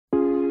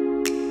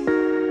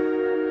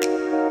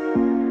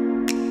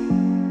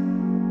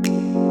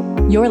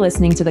You're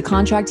listening to the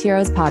Contract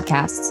Heroes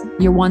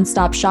podcast, your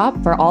one-stop shop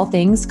for all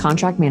things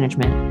contract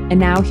management. And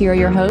now here are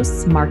your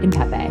hosts, Mark and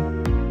Pepe.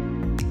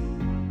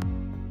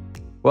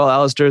 Well,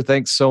 Alistair,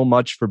 thanks so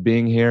much for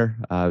being here.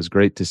 It was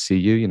great to see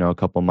you, a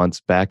couple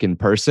months back in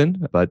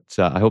person, but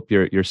I hope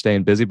you're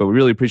staying busy, but we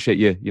really appreciate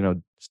you,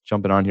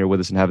 jumping on here with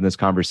us and having this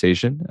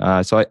conversation.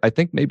 So I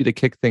think maybe to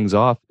kick things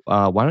off,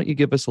 why don't you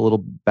give us a little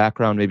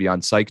background maybe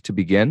on Psych to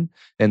begin,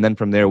 and then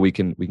from there we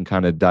can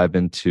kind of dive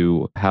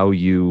into how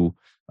you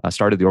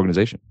started the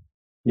organization.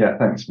 Yeah,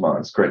 thanks,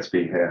 Mark. It's great to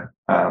be here.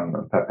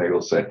 And Pepe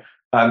also.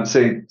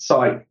 So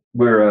Psych,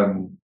 we're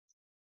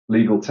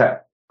legal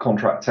tech,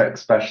 contract tech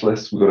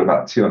specialists. We've got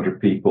about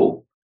 200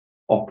 people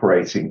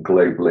operating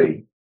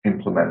globally,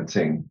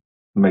 implementing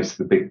most of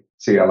the big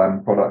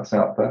CLM products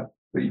out there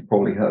that you've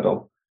probably heard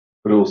of,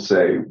 but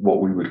also what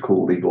we would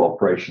call legal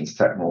operations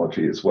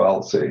technology as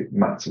well. So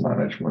matter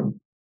management,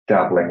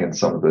 dabbling in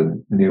some of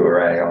the newer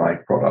AI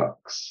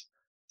products,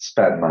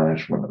 spend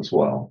management as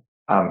well.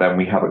 And then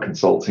we have a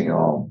consulting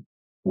arm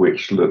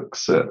which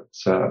looks at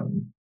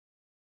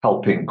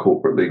helping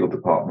corporate legal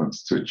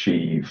departments to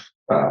achieve,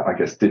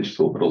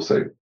 digital, but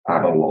also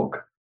analog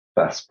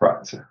best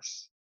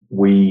practice.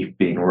 We've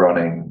been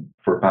running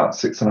for about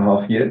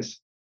 6.5 years.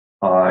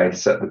 I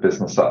set the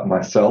business up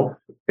myself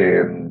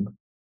in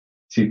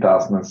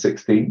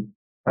 2016.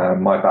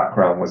 My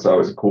background was I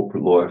was a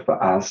corporate lawyer for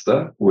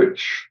Asda,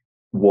 which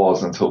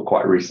was until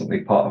quite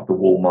recently part of the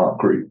Walmart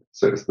group.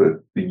 So it's the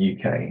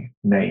UK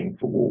name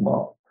for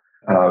Walmart.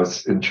 And I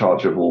was in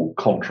charge of all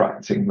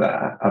contracting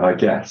there. And I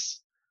guess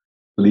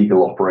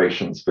legal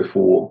operations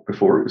before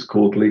it was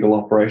called legal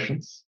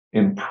operations.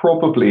 In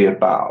probably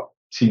about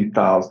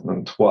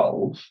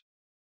 2012,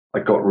 I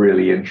got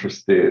really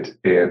interested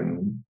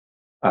in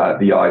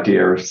the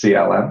idea of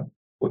CLM,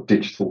 or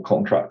digital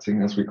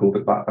contracting, as we called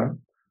it back then,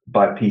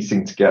 by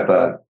piecing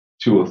together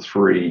 2 or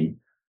 3,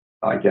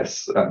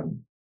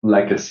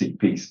 legacy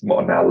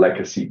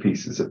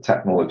pieces of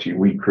technology.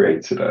 We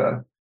created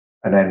an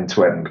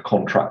end-to-end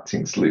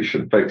contracting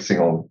solution focusing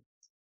on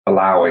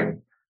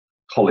allowing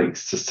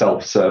colleagues to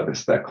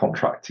self-service their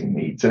contracting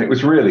needs. And it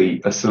was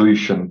really a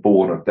solution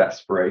born of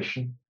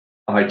desperation.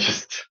 I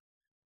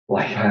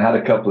had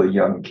a couple of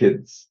young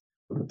kids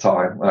at the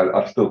time.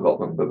 I've still got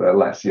them, but they're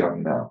less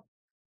young now.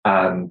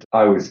 And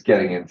I was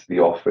getting into the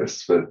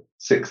office for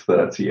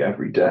 6:30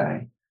 every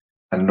day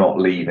and not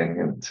leaving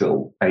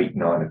until 8,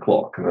 9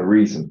 o'clock. And the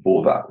reason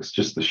for that was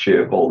just the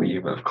sheer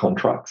volume of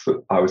contracts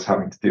that I was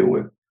having to deal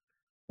with.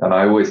 And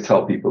I always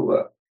tell people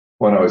that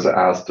when I was at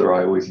Asda,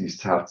 I always used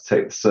to have to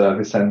take the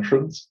service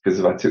entrance, because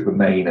if I took the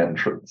main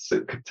entrance,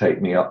 it could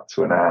take me up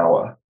to an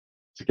hour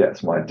to get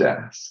to my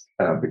desk,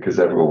 because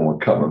everyone would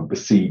come and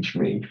besiege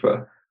me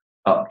for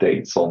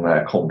updates on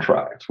their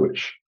contract,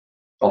 which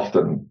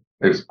often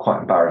it was quite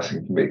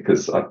embarrassing for me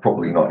because I'd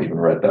probably not even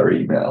read their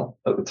email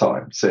at the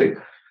time. So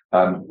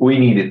we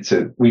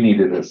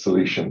needed a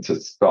solution to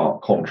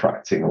start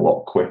contracting a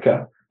lot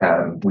quicker,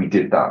 and we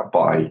did that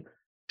by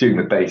doing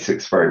the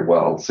basics very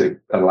well. So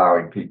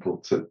allowing people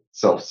to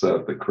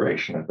self-serve the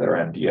creation of their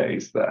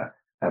NDAs, their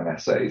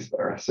MSAs,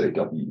 their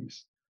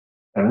SOWs.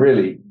 And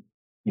really,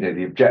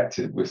 the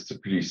objective was to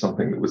produce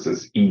something that was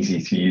as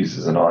easy to use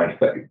as an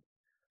iPhone.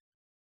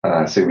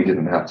 So we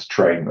didn't have to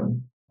train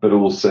them, but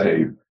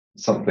also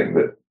something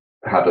that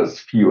had as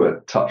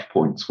fewer touch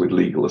points with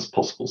legal as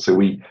possible. So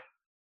we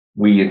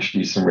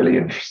introduced some really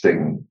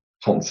interesting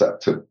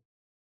concept of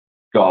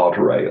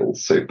guardrails.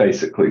 So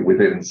basically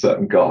within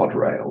certain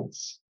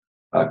guardrails,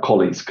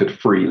 colleagues could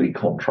freely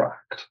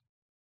contract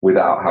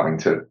without having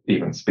to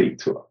even speak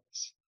to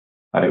us.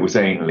 And it was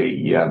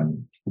only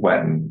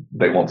when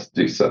they wanted to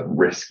do certain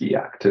risky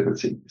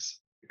activities,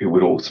 it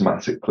would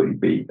automatically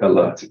be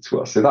alerted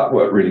to us. So that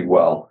worked really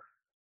well.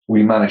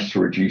 We managed to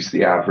reduce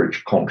the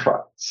average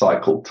contract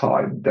cycle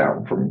time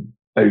down from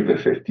over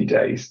 50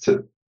 days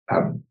to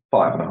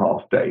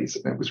 5.5 days.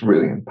 And it was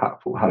really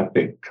impactful, had a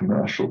big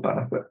commercial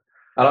benefit.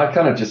 And I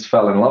kind of just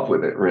fell in love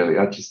with it, really.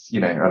 I just,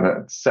 and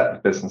I set the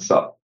business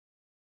up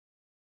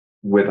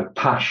with a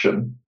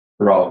passion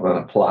rather than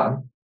a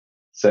plan.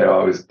 So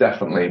I was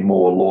definitely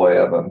more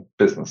lawyer than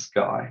business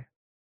guy.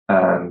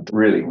 And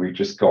really, we've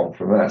just gone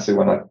from there. So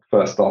when I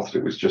first started,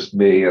 it was just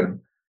me.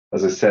 And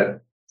as I said,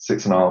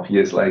 6.5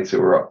 years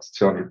later, we're up to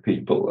 200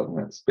 people.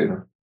 And it's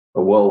been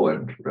a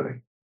whirlwind,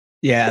 really.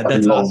 Yeah,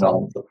 that's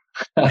awesome.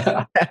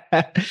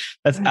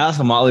 That's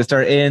awesome,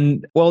 Alistair.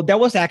 And well, that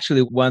was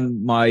actually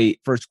my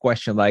first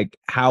question, like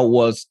how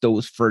was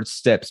those first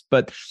steps?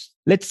 But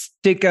let's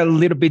take a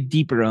little bit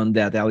deeper on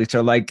that,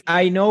 Alistair. Like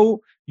I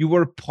know you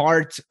were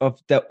part of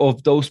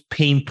those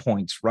pain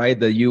points, right?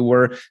 That you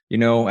were,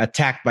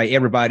 attacked by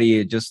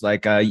everybody just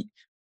like a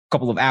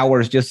couple of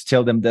hours just to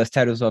tell them the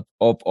status of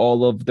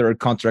all of their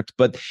contracts.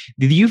 But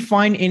did you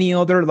find any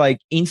other like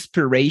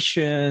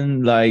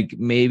inspiration, like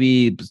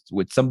maybe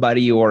with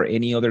somebody or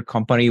any other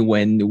company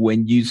when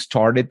you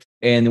started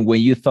and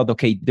when you thought,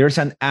 okay, there's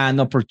an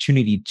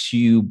opportunity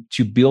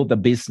to build a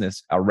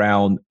business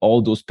around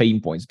all those pain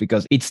points?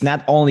 Because it's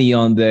not only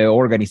on the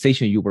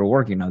organization you were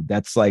working on.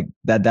 That's like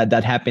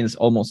that happens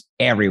almost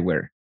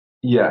everywhere.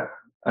 Yeah,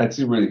 it's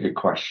a really good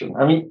question.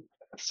 I mean,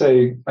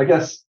 so I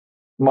guess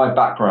my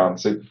background,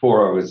 so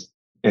before I was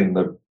in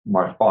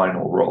my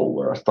final role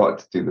where I started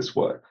to do this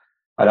work,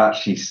 I'd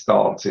actually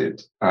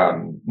started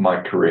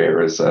my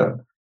career as a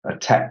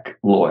tech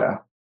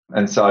lawyer.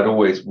 And so I'd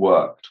always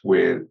worked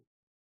with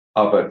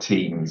other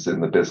teams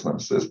in the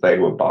business as they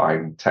were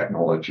buying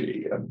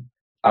technology. And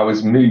I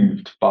was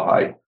moved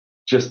by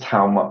just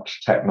how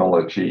much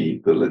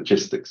technology, the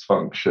logistics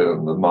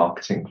function, the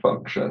marketing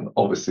function,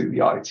 obviously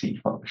the IT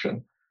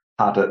function,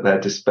 had at their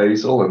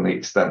disposal, and the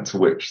extent to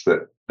which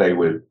that they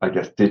were, I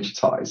guess,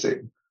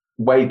 digitizing.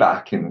 Way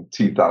back in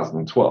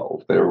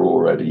 2012, they were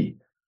already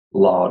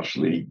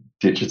largely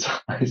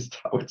digitized,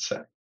 I would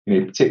say,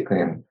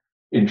 particularly in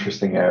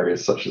interesting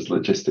areas such as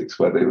logistics,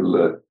 where they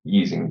were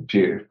using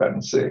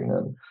geofencing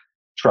and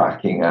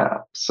tracking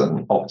apps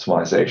and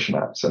optimization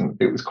apps. And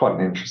it was quite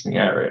an interesting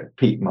area. It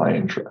piqued my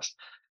interest.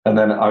 And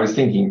then I was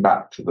thinking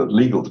back to the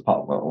legal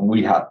department, and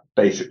we had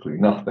basically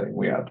nothing.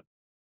 We had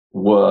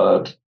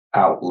Word,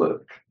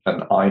 Outlook,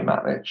 and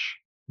iManage.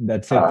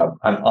 That's it.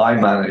 And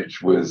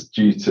iManage was,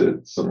 due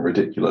to some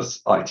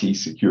ridiculous IT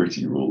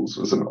security rules,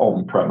 was an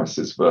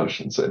on-premises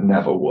version, so it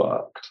never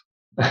worked.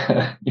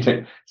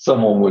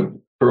 Someone would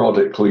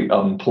periodically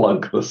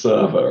unplug the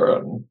server,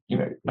 and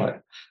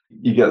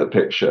you get the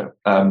picture.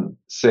 And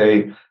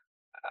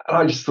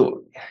I just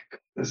thought,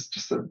 there's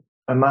just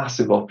a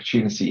massive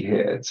opportunity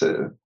here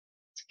to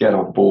get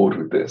on board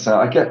with this. And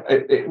I get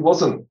it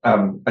wasn't.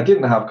 I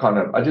didn't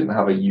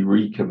have a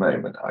eureka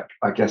moment.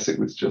 I guess it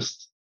was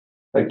just,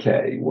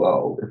 okay,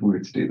 well, if we were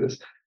to do this.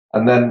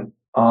 And then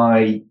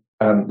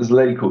there's a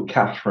lady called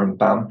Catherine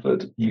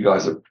Bamford. You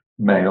guys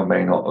may or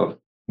may not have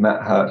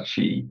met her.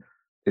 She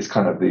is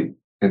kind of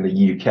in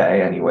the UK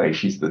anyway,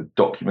 she's the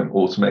document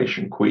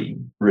automation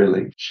queen,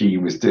 really. She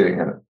was doing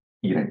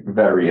it,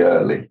 very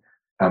early,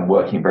 and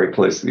working very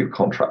closely with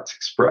Contract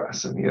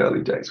Express in the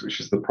early days,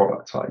 which is the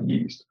product I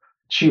used.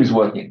 She was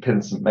working at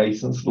Pinsent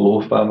Masons, the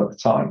law firm at the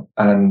time,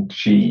 and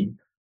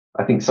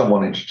I think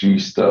someone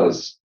introduced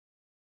us.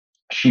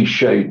 She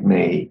showed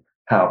me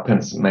how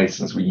Pinsent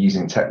Masons were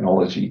using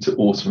technology to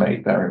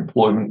automate their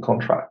employment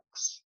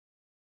contracts.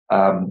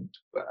 The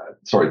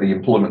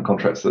employment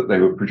contracts that they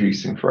were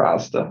producing for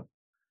Asda.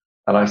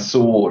 And I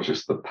saw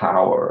just the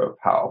power of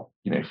how,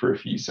 for a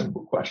few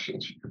simple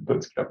questions, you could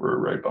put together a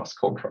robust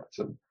contract.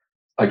 And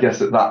I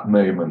guess at that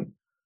moment,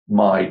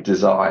 my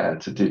desire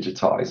to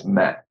digitize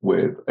met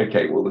with,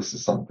 okay, well, this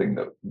is something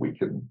that we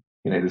can,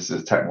 this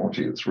is a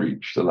technology that's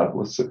reached a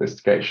level of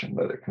sophistication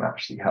that it can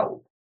actually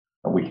help,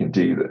 and we can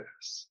do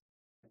this.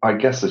 I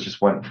guess I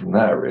just went from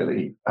there,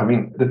 really. I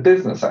mean, the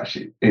business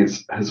actually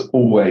has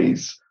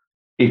always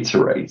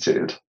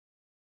iterated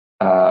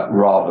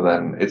rather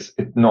than it's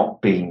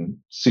not been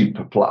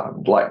super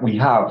planned. Like, we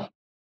have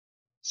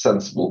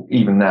sensible,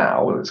 even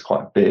now, it's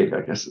quite big.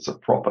 I guess it's a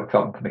proper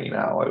company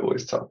now. I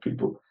always tell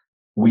people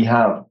we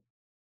have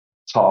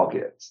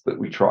targets that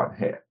we try and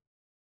hit,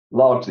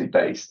 largely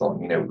based on,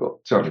 we've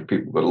got 200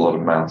 people, we've got a lot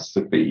of mouths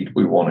to feed.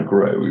 We want to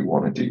grow, we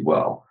want to do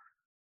well,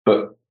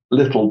 but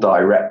little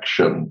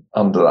direction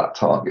under that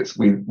targets.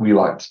 We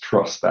like to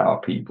trust our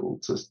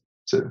people to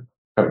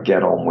kind of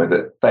get on with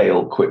it,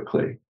 fail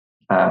quickly,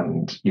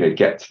 and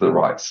get to the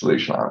right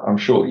solution. I'm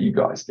sure you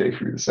guys go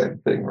through the same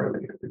thing,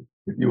 really,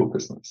 with your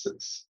business.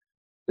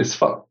 It's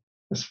fun.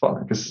 It's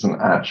fun because it's an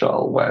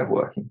agile way of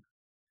working.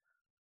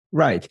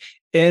 Right.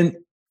 And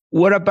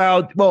what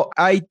about, well,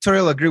 I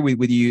totally agree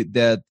with you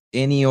that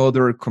any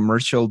other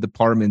commercial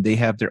department, they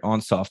have their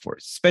own software,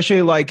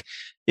 especially like,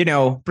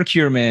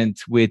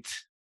 procurement with,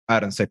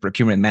 I don't say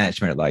procurement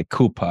management, like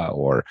Coupa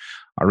or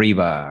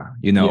Ariba,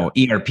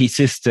 ERP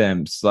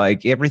systems,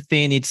 like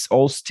everything, it's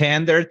all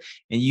standard,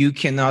 and you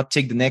cannot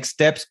take the next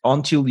steps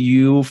until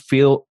you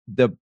fill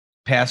the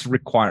past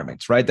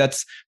requirements, right?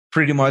 That's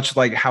pretty much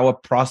like how a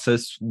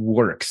process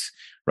works,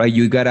 right?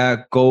 You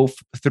gotta go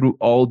through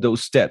all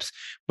those steps.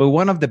 But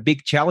one of the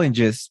big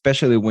challenges,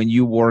 especially when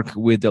you work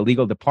with the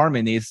legal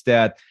department, is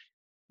that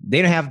they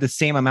don't have the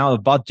same amount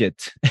of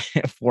budget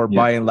for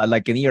buying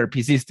like an ERP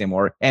system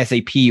or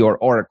SAP or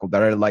Oracle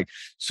that are like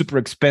super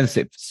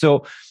expensive.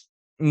 So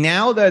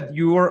now that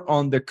you're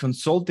on the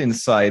consulting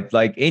side,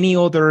 like any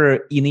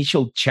other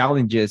initial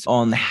challenges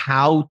on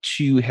how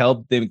to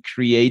help them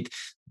create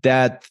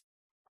that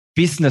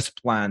business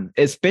plan,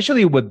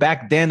 especially with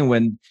back then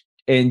when,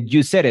 and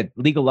you said it,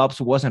 legal ops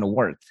wasn't a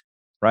word,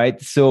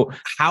 right? So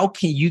how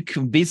can you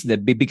convince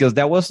them? Because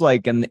that was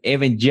like an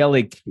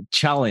evangelic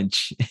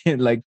challenge,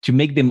 like to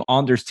make them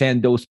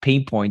understand those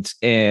pain points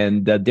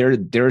and that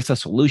there's a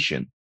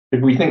solution.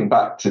 If we think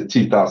back to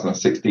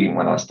 2016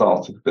 when I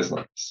started the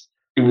business,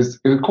 it was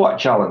quite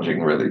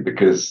challenging, really,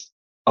 because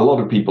a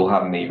lot of people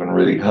hadn't even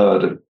really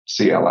heard of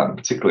CLM,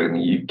 particularly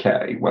in the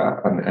UK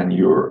and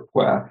Europe,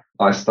 where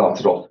I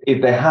started off.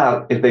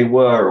 If they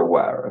were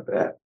aware of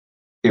it,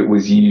 it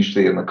was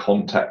usually in the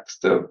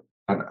context of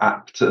an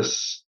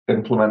Aptus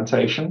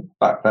implementation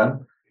back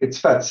then. It's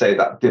fair to say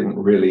that didn't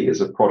really, as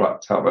a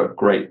product, have a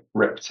great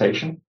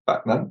reputation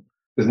back then.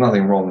 There's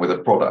nothing wrong with a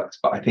product,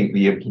 but I think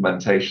the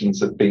implementations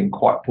have been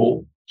quite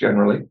poor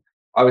generally.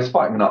 I was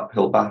fighting an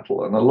uphill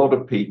battle, and a lot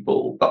of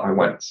people that I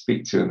went to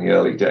speak to in the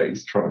early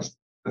days trying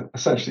to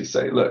essentially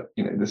say, look,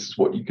 this is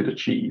what you could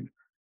achieve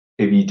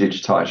if you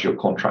digitize your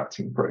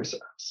contracting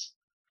process.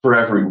 For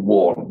every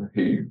one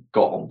who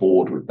got on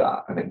board with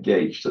that and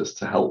engaged us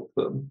to help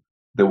them,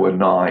 there were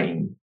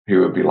 9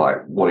 who would be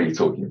like, what are you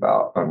talking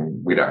about?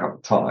 We don't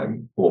have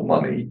time or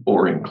money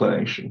or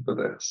inclination for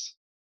this.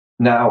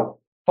 Now,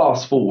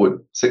 fast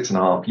forward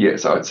 6.5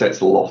 years, I would say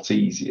it's a lot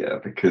easier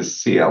because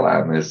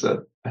CLM is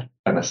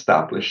an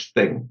established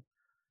thing.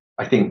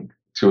 I think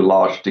to a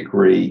large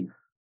degree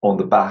on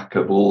the back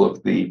of all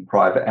of the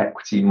private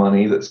equity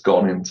money that's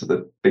gone into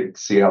the big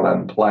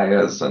CLM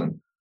players, and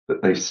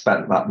that they've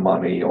spent that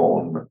money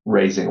on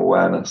raising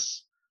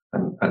awareness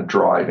and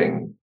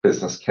driving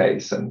business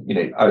case. And,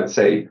 I would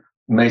say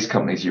most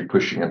companies, you're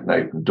pushing an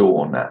open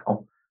door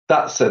now.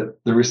 That said,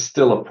 there is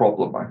still a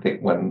problem, I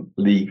think, when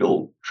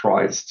legal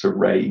tries to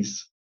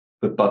raise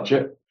the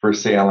budget for a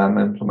CLM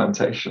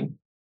implementation.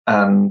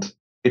 And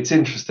it's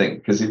interesting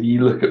because if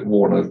you look at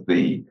one of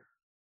the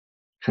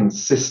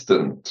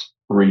consistent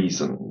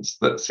reasons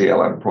that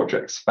CLM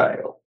projects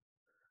fail,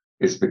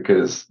 is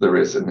because there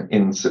is an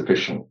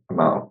insufficient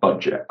amount of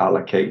budget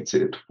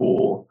allocated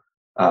for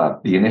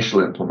the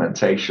initial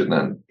implementation,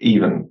 and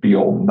even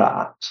beyond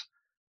that,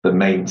 the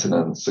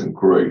maintenance and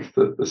growth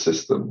of the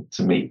system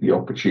to meet the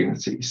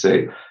opportunity.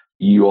 So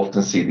you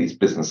often see these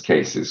business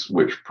cases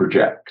which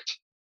project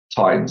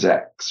times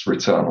X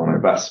return on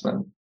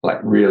investment. Like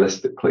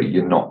realistically,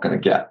 you're not going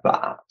to get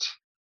that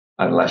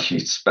unless you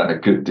spend a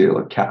good deal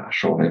of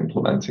cash on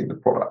implementing the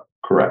product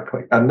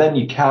correctly. And then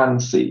you can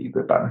see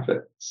the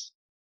benefits.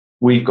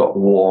 We've got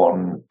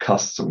one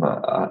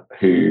customer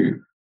who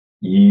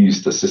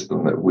used the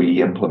system that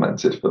we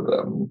implemented for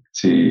them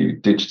to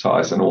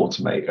digitize and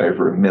automate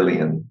over 1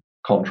 million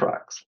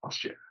contracts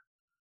last year.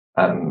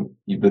 And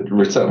the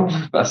return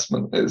on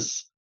investment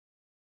is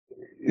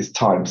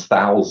times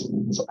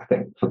thousands, I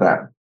think, for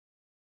them.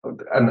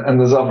 And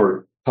there's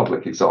other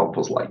public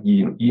examples, like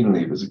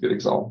Unilever is a good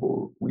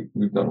example.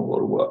 We've done a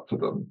lot of work for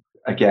them.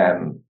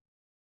 Again,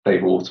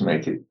 they've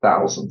automated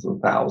thousands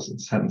and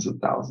thousands, tens of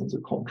thousands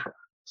of contracts.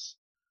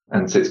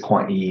 And so it's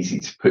quite easy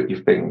to put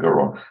your finger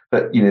on.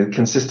 But, the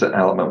consistent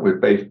element with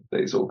both of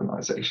these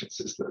organizations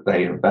is that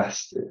they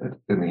invested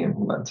in the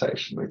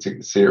implementation. They took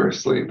it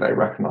seriously. They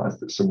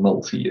recognized it's a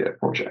multi-year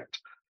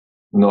project,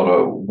 not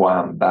a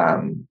wham,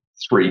 bam,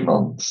 3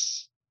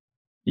 months,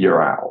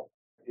 you're out.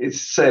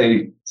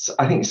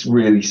 I think it's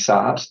really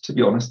sad, to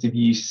be honest,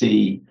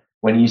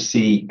 when you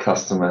see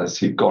customers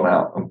who've gone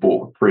out and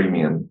bought a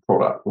premium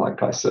product like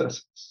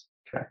iCertis,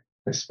 okay,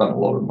 they spent a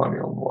lot of money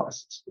on the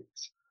license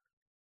fees,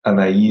 and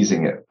they're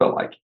using it for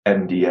like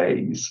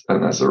NDAs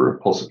and as a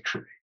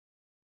repository.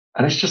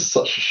 And it's just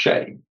such a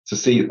shame to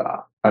see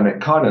that. And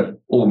it kind of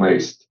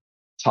almost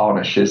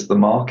tarnishes the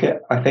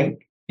market, I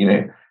think.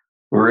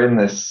 We're in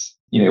this,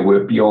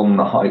 we're beyond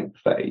the hype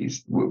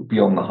phase. We're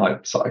beyond the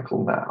hype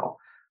cycle now.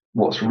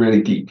 What's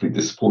really deeply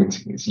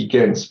disappointing is you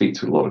go and speak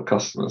to a lot of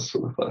customers for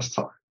the first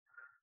time.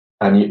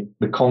 And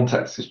the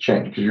context has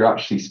changed because you're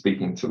actually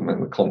speaking to them in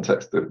the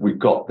context of, we've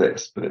got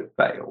this, but it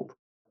failed.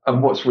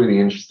 And what's really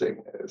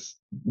interesting is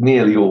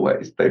nearly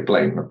always they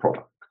blame the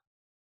product.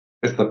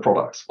 It's the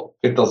product's fault.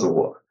 It doesn't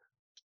work.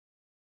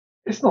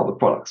 It's not the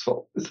product's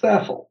fault. It's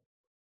their fault.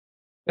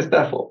 It's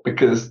their fault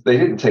because they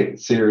didn't take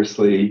it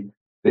seriously.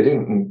 They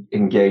didn't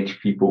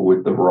engage people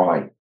with the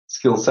right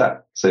skill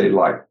set.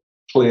 So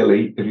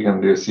clearly, if you're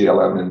going to do a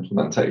CLM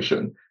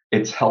implementation,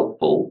 it's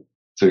helpful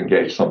to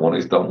engage someone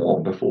who's done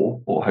one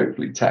before, or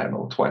hopefully 10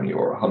 or 20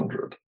 or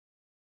 100.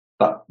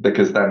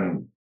 Because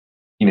then,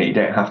 you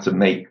don't have to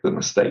make the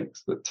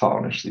mistakes that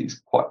tarnish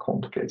these quite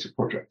complicated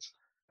projects.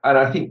 And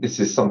I think this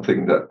is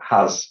something that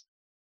has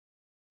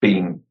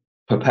been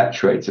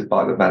perpetuated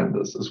by the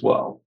vendors as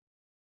well.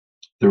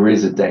 There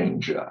is a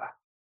danger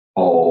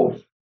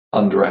of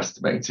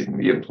underestimating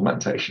the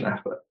implementation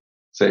effort.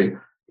 So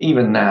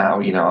even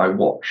now, I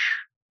watch,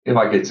 if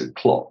I go to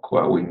Clock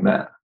where we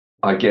met,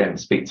 I again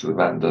speak to the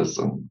vendors,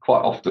 and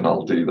quite often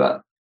I'll do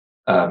that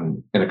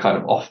in a kind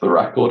of off the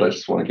record. I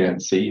just want to go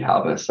and see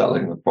how they're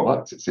selling the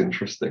product. It's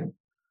interesting.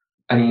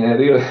 And,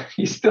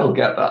 you still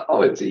get that,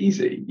 oh, it's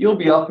easy. You'll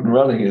be up and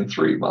running in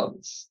 3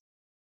 months.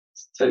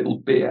 It's total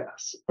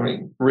BS. I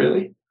mean,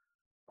 really?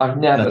 I've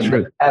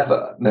never,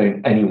 ever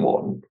known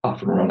anyone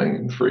up and running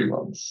in 3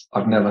 months.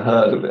 I've never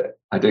heard of it.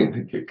 I don't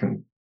think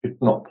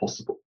it's not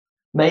possible.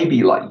 Maybe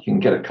you can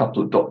get a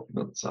couple of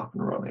documents up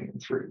and running in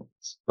 3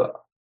 months, but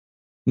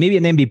maybe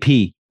an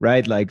MVP,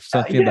 right? Like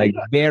something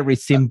very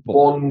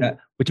simple,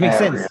 which makes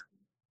sense.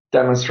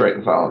 Demonstrate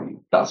the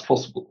value. That's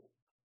possible.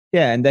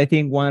 Yeah, and I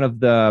think one of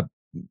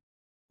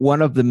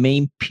the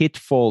main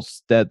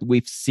pitfalls that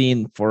we've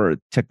seen for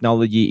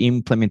technology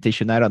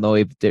implementation, I don't know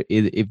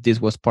if this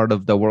was part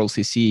of the World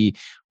CC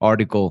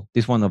article,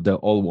 this one of the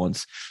old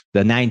ones,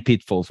 the 9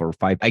 pitfalls or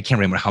 5, I can't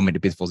remember how many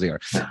pitfalls there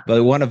are,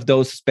 but one of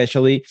those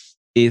especially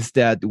is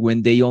that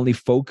when they only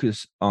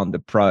focus on the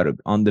product,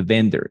 on the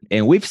vendor.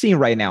 And we've seen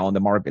right now on the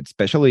market,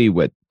 especially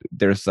with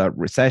there's a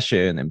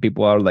recession and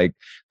people are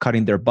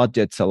cutting their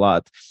budgets a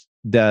lot.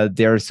 that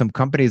there are some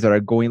companies that are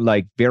going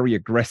like very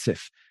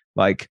aggressive,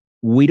 like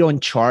we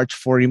don't charge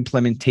for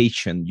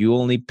implementation, you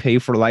only pay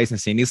for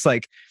licensing. It's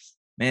like,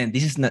 man,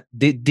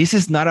 this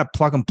is not a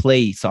plug and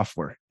play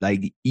software.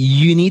 Like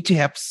you need to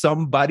have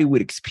somebody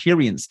with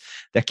experience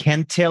that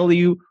can tell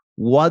you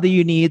what do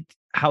you need,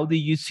 how do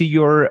you see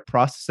your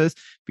processes,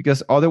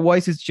 because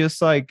otherwise it's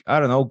just like, I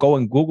don't know, go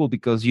and Google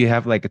because you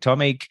have like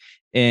Atomic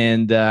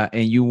and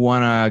you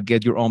want to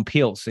get your own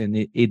pills,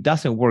 and it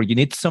doesn't work. You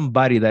need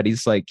somebody that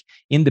is like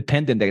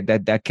independent,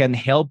 that can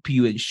help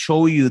you and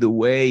show you the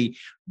way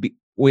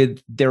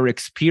with their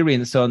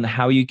experience on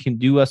how you can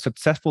do a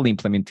successful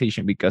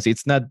implementation, because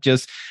it's not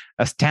just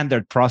a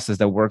standard process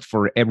that works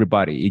for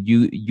everybody.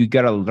 You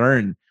got to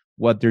learn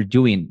what they're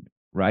doing,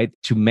 right,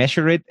 to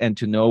measure it and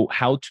to know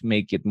how to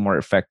make it more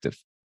effective.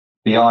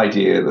 The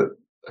idea that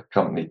a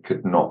company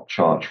could not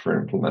charge for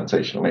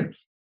implementation, I mean,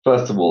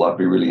 first of all, I'd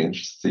be really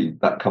interested to see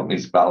that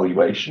company's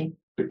valuation,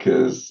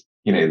 because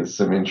there's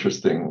some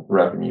interesting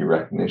revenue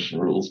recognition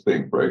rules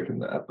being broken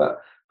there, but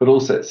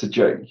also it's a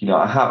joke.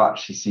 I have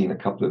actually seen a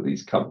couple of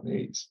these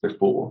companies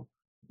before.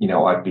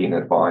 I've been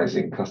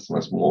advising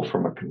customers more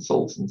from a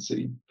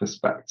consultancy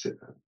perspective,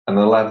 and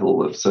the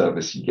level of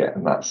service you get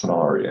in that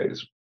scenario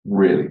is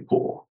really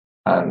poor.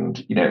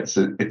 And it's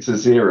a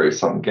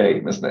zero-sum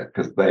game, isn't it?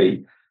 Because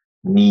they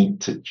need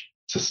to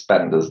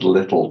spend as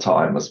little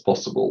time as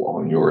possible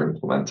on your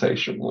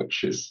implementation,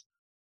 which is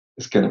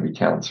going to be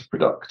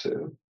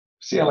counterproductive.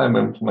 CLM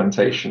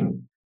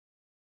implementation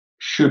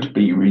should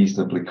be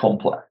reasonably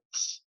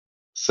complex.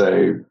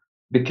 So,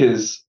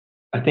 because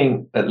I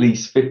think at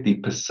least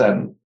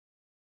 50%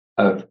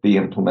 of the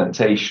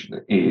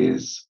implementation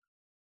is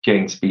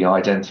going to be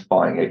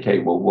identifying, okay,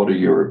 well, what are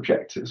your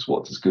objectives?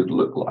 What does good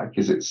look like?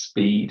 Is it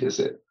speed? Is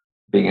it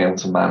being able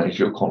to manage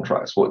your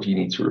contracts? What do you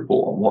need to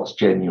report on? What's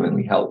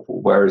genuinely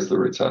helpful? Where is the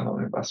return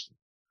on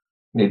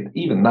investment?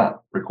 Even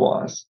that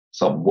requires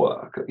some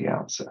work at the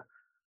outset.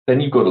 Then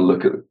you've got to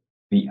look at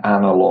the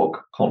analog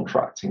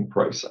contracting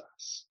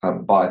process.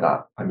 And by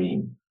that, I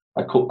mean,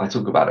 I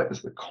talk about it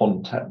as the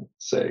content.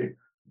 So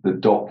the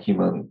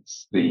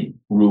documents, the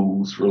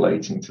rules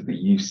relating to the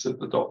use of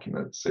the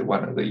documents. So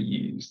when are they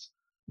used?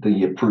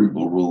 The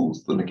approval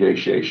rules, the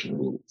negotiation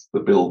rules, the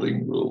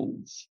building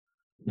rules.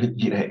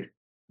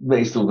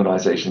 Most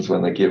organizations,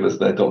 when they give us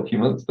their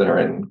documents, they're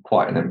in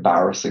quite an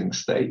embarrassing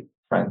state,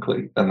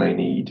 frankly, and they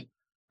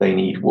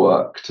need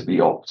work to be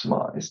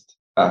optimized.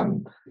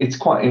 It's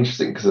quite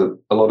interesting because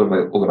a lot of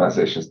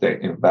organizations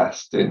don't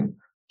invest in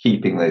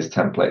keeping those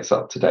templates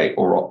up to date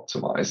or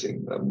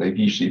optimizing them. They've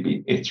usually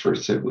been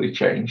iteratively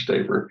changed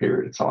over a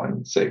period of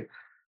time. So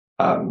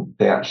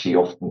they actually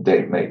often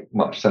don't make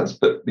much sense.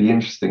 But the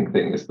interesting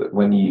thing is that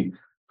when you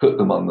put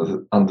them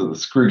under the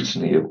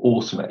scrutiny of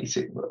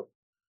automating them,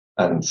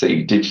 and so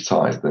you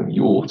digitize them,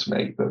 you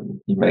automate them,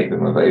 you make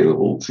them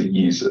available to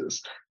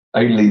users,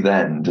 only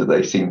then do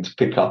they seem to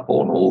pick up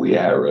on all the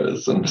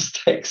errors and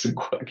mistakes and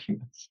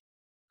quirkiness.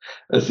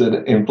 As an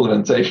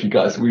implementation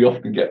guys, we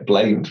often get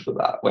blamed for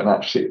that when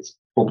actually it's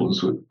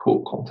problems with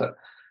core content.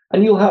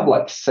 And you'll have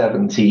like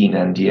 17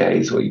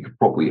 NDAs where you could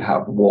probably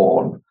have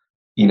one.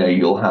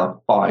 You'll have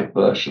 5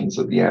 versions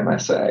of the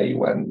MSA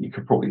when you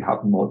could probably have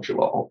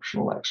modular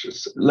optional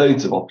extras.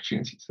 Loads of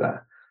opportunities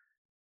there.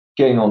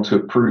 Going on to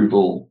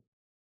approval,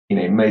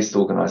 most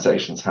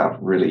organizations have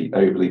really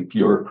overly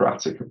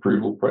bureaucratic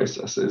approval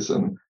processes,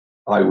 and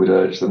I would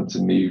urge them to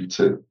move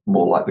to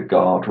more like the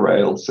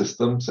guardrail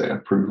system, say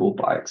approval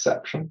by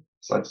exception,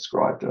 as I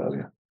described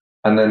earlier.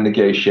 And then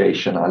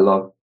negotiation, I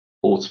love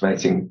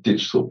automating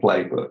digital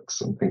playbooks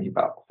and thinking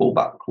about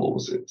fallback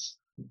clauses,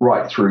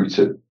 right through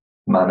to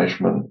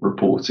management,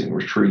 reporting,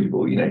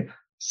 retrieval,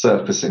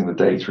 surfacing the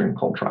data in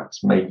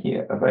contracts, making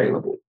it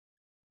available.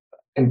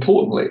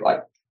 Importantly,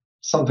 like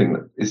something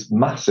that is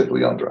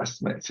massively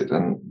underestimated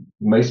and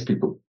most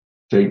people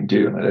don't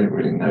do, and I don't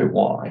really know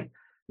why,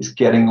 is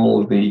getting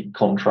all of the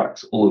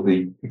contracts, all of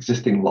the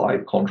existing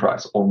live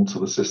contracts onto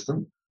the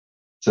system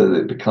so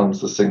that it becomes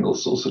the single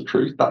source of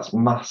truth. That's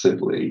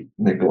massively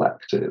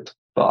neglected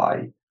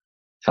by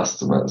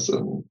customers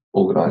and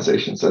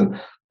organizations.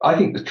 And I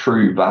think the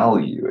true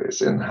value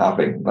is in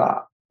having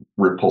that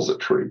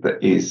repository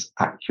that is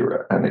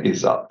accurate and it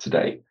is up to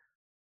date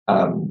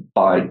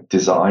by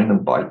design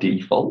and by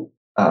default.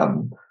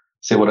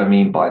 So what I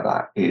mean by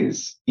that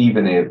is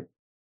even if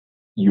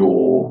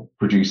you're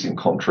producing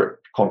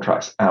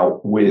contracts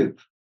out with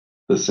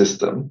the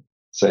system,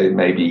 so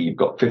maybe you've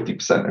got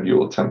 50% of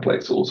your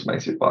templates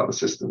automated by the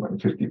system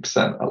and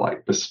 50% are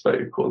like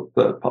bespoke or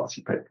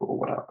third-party paper or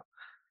whatever.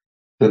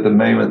 At the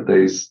moment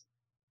those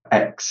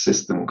X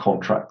system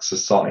contracts are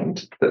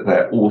signed, that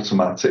they're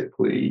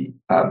automatically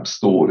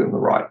stored in the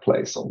right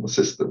place on the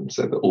system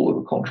so that all of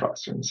the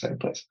contracts are in the same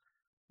place.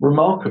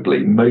 Remarkably,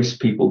 most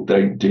people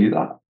don't do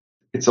that.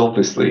 It's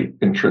obviously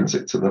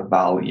intrinsic to the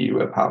value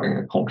of having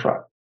a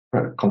contract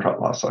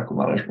lifecycle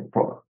management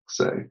product.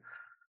 So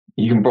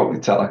you can probably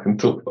tell I can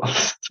talk about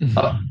this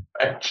stuff.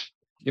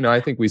 I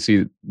think we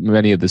see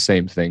many of the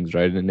same things,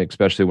 right? And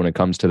especially when it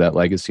comes to that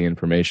legacy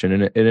information.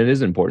 And it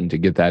is important to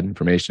get that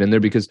information in there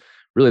because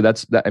really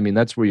that's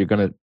where you're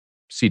going to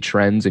see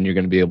trends, and you're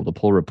going to be able to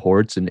pull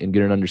reports and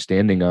get an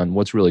understanding on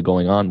what's really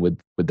going on with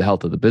the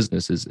health of the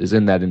business is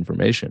in that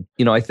information.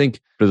 I think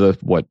for the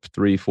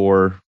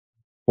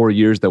 4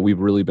 years that we've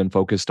really been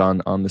focused on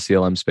the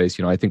CLM space,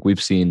 I think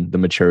we've seen the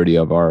maturity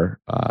of our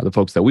the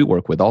folks that we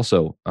work with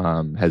also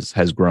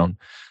has grown.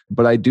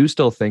 But I do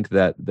still think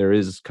that there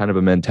is kind of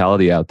a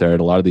mentality out there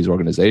at a lot of these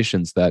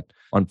organizations that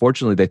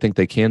unfortunately they think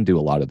they can do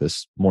a lot of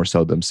this more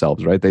so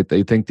themselves, right?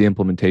 They think the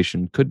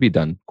implementation could be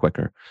done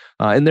quicker.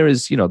 And there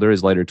is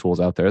lighter tools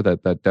out there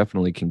that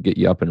definitely can get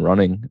you up and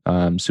running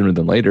sooner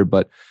than later.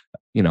 But,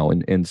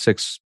 in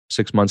 6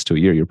 months to a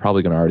year, you're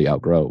probably going to already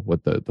outgrow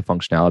what the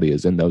functionality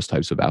is in those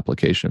types of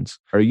applications.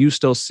 Are you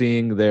still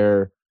seeing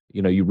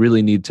you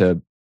really need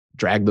to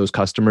drag those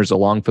customers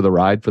along for the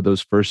ride for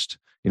those first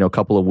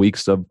couple of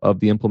weeks of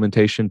the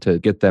implementation to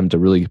get them to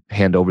really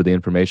hand over the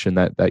information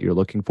that you're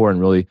looking for, and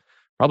really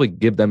probably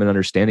give them an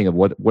understanding of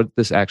what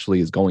this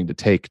actually is going to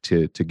take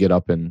to get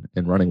up and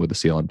running with the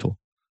CLM tool?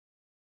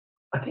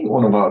 I think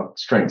one of our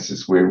strengths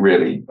is we're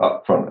really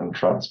upfront and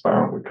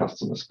transparent with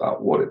customers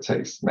about what it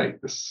takes to make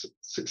this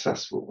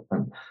successful.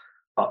 And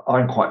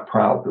I'm quite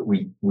proud that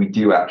we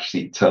do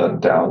actually turn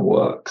down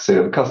work. So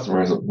if the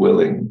customer isn't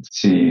willing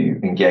to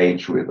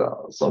engage with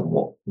us on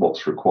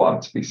what's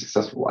required to be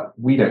successful,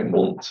 we don't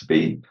want to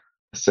be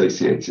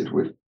associated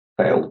with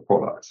failed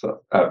projects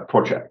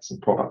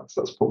and products.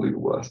 That's probably the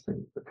worst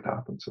thing that could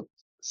happen to us.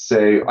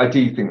 So I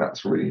do think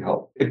that's really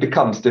helped. It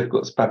becomes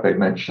difficult, as Pepe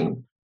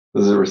mentioned.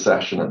 There's a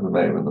recession at the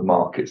moment. The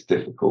market's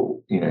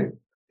difficult.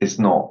 It's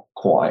not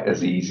quite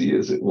as easy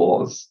as it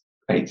was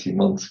 18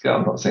 months ago.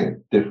 I'm not saying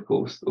it's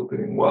difficult, we're still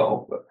doing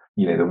well, but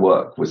the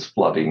work was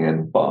flooding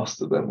in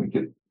faster than we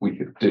could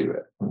do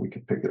it and we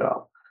could pick it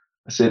up.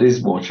 So it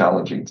is more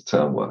challenging to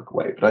turn work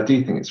away. But I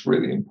do think it's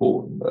really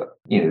important that,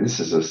 this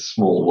is a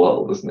small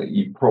world, isn't it?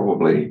 You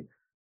probably,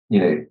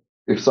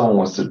 if someone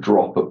was to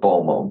drop a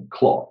bomb on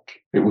clock,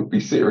 it would be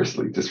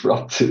seriously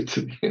disruptive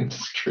to the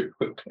industry,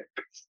 wouldn't it?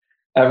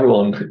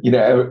 Everyone,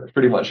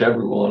 pretty much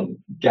everyone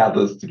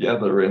gathers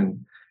together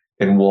in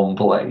one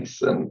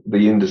place, and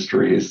the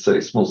industry is so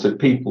small. So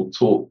people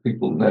talk,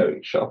 people know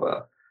each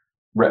other.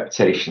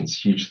 Reputation's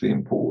hugely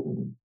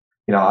important.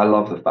 I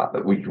love the fact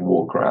that we can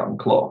walk around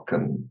the clock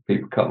and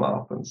people come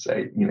up and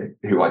say,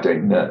 who I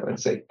don't know, and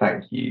say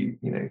thank you,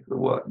 for the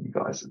work you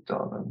guys have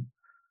done. And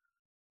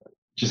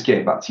just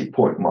getting back to your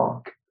point,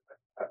 Mark,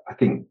 I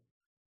think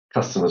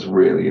customers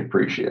really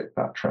appreciate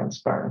that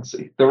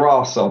transparency. There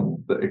are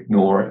some that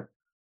ignore it,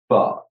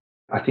 but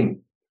I think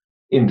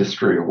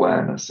industry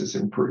awareness is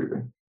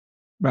improving.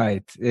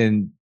 Right.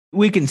 And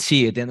we can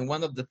see it. And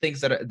one of the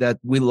things that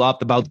we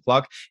loved about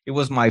Clock, it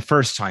was my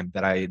first time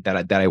that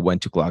I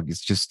went to Clock. It's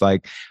just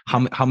like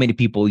how many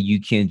people you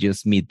can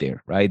just meet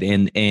there, right?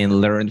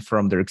 And learn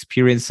from their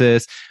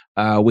experiences.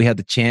 We had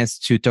the chance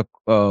to talk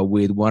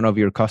with one of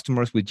your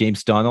customers, with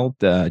James Donald,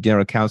 the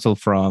general counsel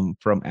from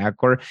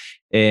Accor,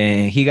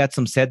 and he got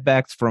some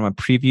setbacks from a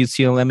previous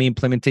CLM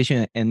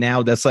implementation, and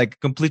now that's like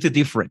completely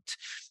different.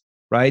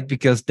 Right?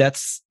 Because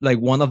that's like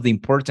one of the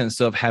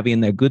importance of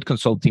having a good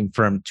consulting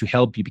firm to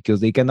help you, because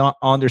they cannot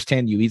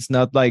understand you. It's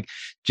not like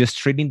just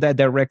treating that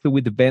directly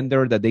with the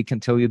vendor that they can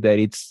tell you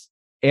that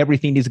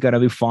everything is going to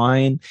be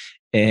fine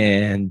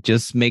and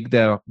just make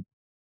the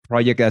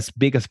project as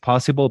big as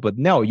possible. But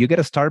no, you got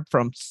to start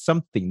from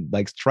something,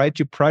 like try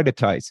to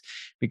prioritize,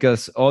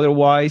 because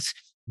otherwise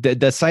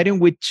deciding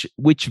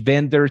which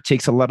vendor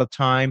takes a lot of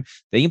time.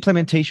 The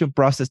implementation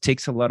process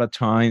takes a lot of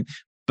time.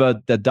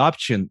 But the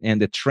adoption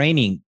and the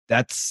training,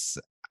 that's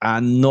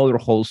another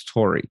whole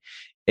story.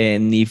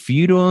 And if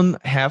you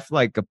don't have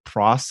like a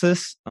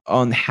process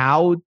on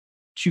how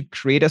to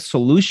create a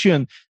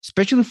solution,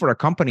 especially for a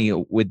company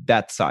with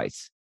that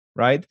size,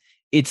 right?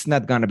 It's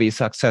not going to be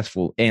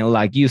successful. And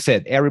like you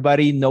said,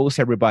 everybody knows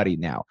everybody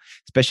now,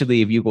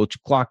 especially if you go to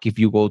Clock, if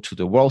you go to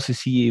the World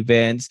CC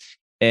events.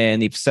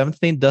 And if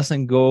something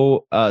doesn't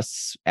go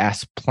as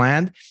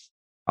planned,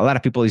 a lot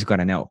of people is going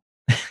to know.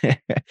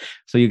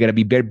 So you got to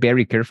be very,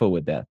 very careful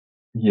with that.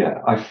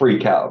 Yeah, I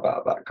freak out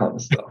about that kind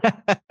of stuff.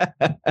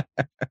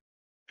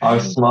 I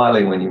was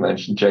smiling when you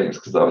mentioned James,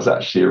 because I was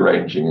actually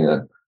arranging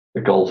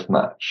a golf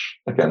match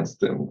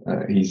against him.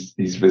 He's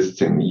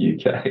visiting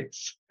the UK.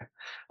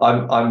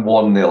 I'm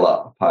 1-0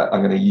 up.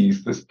 I'm going to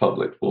use this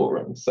public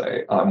forum and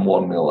say I'm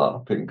 1-0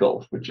 up in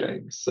golf with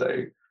James.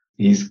 So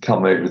he's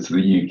come over to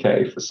the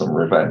UK for some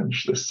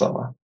revenge this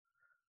summer.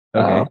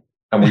 Okay.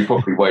 And we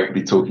probably won't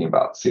be talking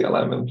about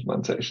CLM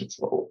implementations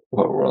while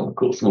we're on the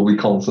course. We'll be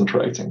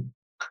concentrating.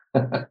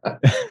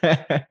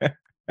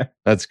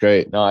 That's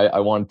great. No, I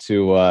want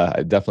to.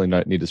 I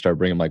definitely need to start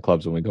bringing my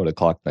clubs when we go to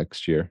Clock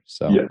next year.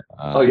 So yeah.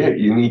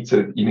 You need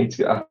to.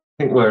 I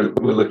think we're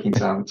looking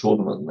to have a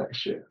tournament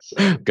next year.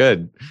 So.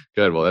 Good.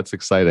 Well, that's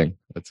exciting.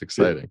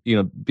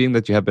 Yeah. Being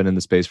that you have been in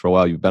the space for a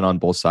while, you've been on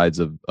both sides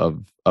of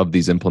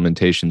these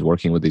implementations,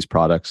 working with these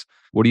products.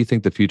 What do you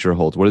think the future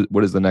holds? What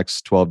does the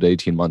next 12 to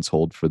 18 months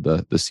hold for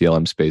the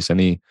CLM space?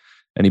 Any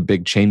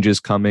big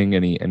changes coming?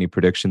 Any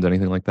predictions?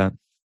 Anything like that?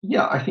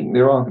 Yeah, I think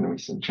there are going to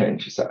be some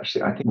changes,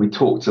 actually. I think we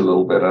talked a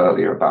little bit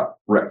earlier about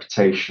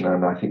reputation,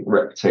 and I think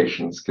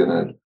reputation is going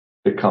to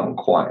become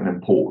quite an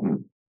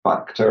important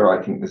factor.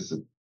 I think there's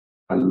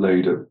a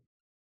load of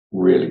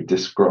really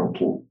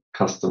disgruntled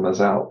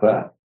customers out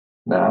there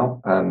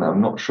now, and I'm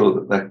not sure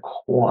that they're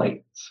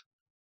quite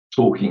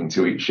talking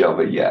to each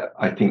other yet.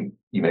 I think,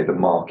 the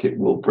market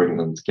will bring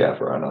them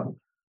together, and I'm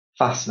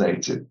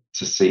fascinated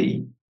to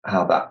see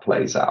how that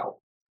plays out.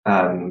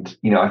 And,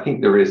 I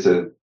think there is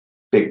a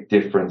big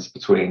difference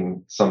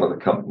between some of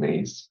the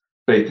companies,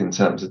 both in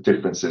terms of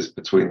differences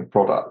between the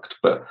product,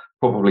 but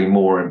probably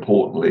more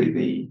importantly,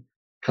 the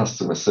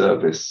customer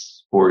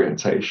service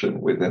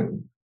orientation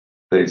within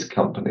those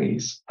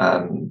companies.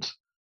 And,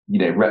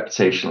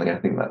 reputationally, I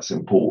think that's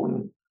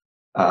important.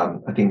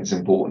 I think it's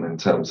important in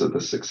terms of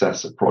the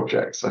success of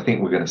projects. I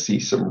think we're going to see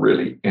some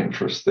really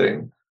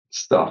interesting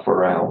stuff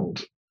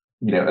around,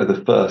 are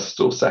the first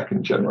or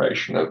second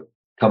generation of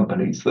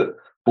companies that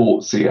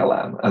bought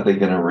CLM, are they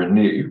going to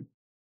renew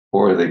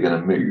or are they going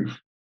to move?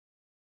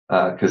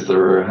 Because there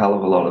are a hell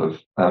of a lot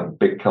of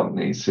big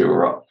companies who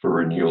are up for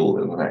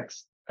renewal in the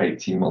next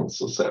 18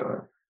 months or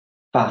so.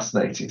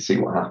 Fascinating to see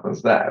what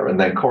happens there. And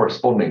then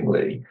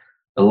correspondingly,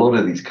 a lot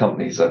of these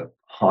companies are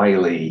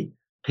highly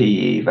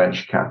PE,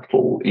 venture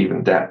capital,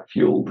 even debt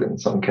fueled in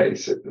some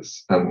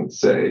cases. And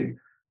so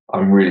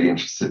I'm really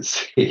interested to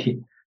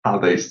see how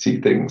those two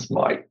things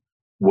might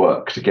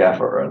work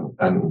together.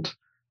 And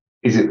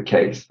is it the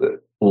case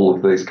that all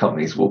of those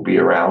companies will be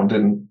around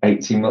in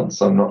 18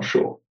 months? I'm not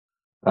sure.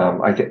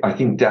 I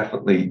think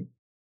definitely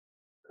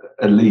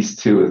at least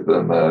two of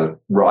them are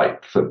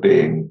ripe for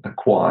being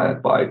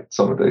acquired by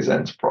some of those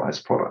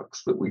enterprise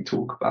products that we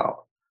talk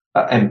about,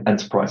 and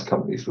enterprise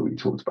companies that we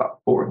talked about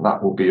before, and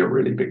that will be a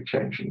really big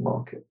change in the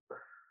market.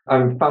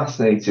 I'm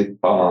fascinated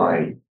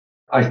by,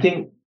 I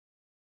think,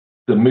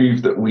 the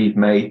move that we've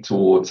made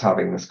towards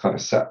having this kind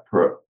of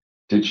separate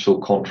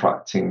digital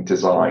contracting,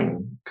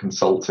 design,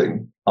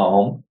 consulting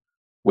arm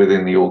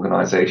within the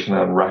organization,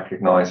 and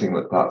recognizing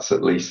that that's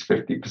at least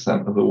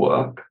 50% of the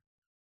work.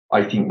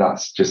 I think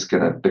that's just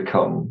going to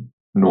become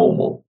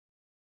normal.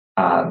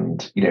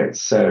 And,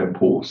 it's so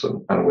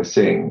important. And we're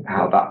seeing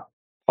how that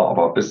part of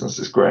our business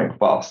is growing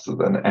faster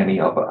than any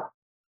other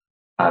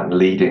and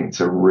leading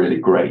to really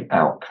great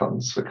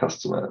outcomes for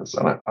customers.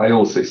 And I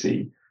also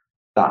see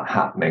that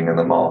happening in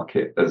the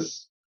market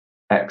as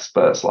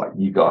experts like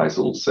you guys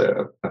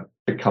also are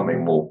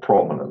becoming more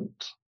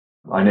prominent.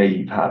 I know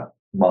you've had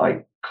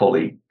my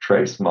colleague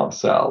Trace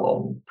Marcel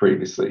on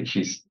previously.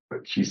 She's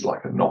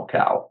like a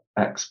knockout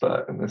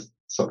expert in this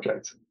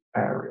subject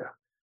area.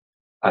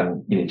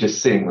 And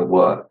just seeing the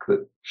work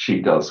that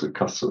she does with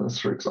customers,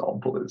 for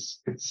example,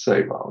 it's so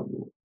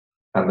valuable.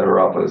 And there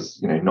are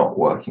others, not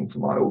working for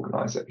my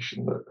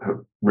organization that have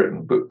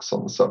written books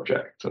on the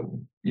subject.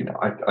 And,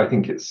 I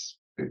think it's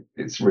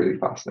really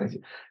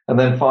fascinating. And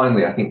then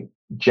finally, I think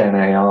Gen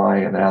AI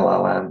and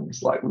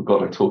LLMs, like we've got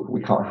to talk,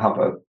 we can't have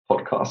a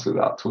podcast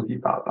without talking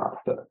about that.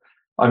 But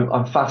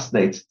I'm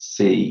fascinated to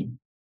see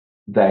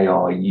they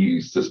are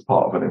used as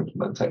part of an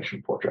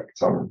implementation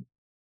project.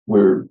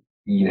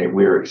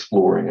 We're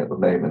exploring at the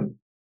moment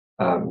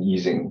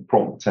using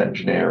prompt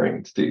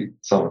engineering to do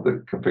some of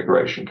the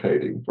configuration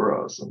coding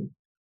for us. And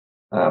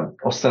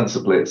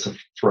ostensibly it's a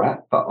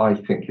threat, but I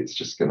think it's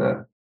just I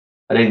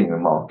don't think the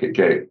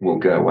market will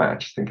go away. I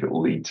just think it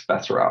will lead to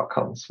better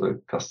outcomes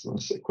for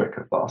customers, so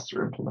quicker,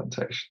 faster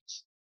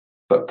implementations,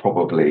 but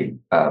probably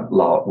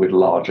with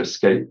larger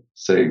scope.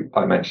 So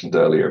I mentioned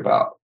earlier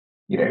about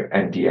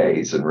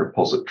NDAs and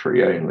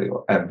repository only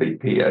or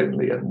MVP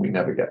only, and we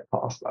never get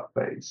past that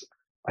phase.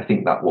 I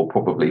think that will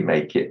probably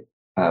make it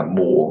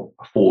more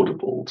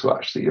affordable to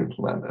actually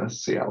implement a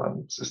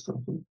CLM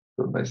system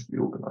for most of the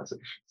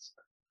organizations.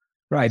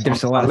 Right. So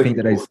there's a lot of things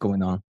that is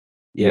going on.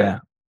 Yeah.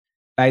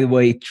 By the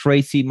way,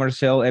 Tracy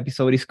Marcel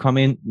episode is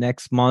coming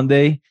next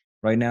Monday.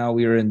 Right now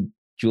we're in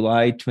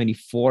July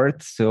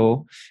 24th.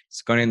 So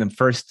it's going in the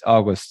 1st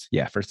August.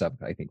 Yeah, 1st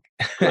August, I think.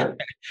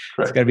 Correct.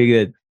 It's going to be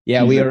good.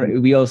 Yeah,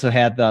 we also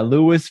had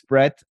Lewis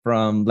Brett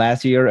from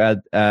last year at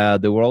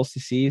the World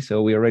CC.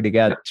 So we already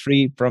got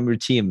 3 from your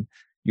team.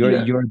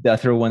 You're the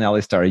third one,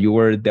 Alistair. You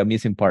were the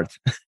missing part.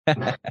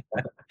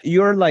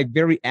 You're like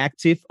very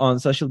active on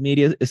social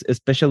media,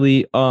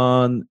 especially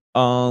on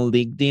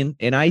LinkedIn.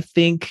 And I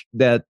think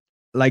that,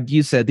 like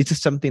you said, this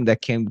is something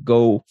that can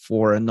go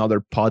for another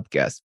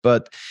podcast.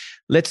 But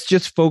let's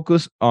just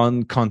focus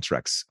on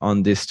contracts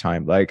on this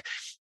time. Like,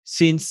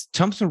 since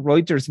Thomson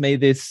Reuters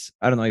made this,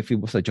 I don't know if it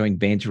was a joint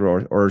venture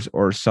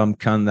or some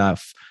kind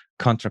of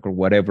contract or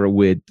whatever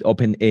with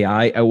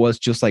OpenAI, I was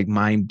just like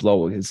mind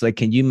blowing. It's like,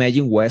 can you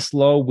imagine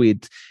Westlaw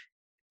with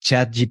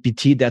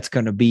ChatGPT? That's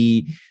going to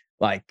be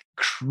like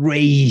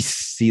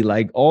crazy.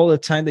 Like all the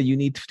time that you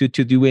need to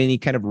do any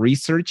kind of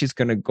research is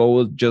going to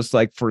go just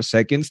like for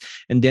seconds.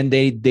 And then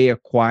they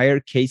acquire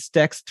case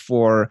text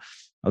for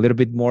a little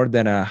bit more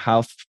than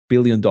 $500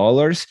 million.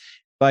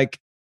 Like,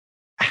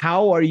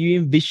 how are you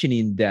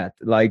envisioning that?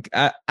 Like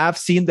I've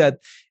seen that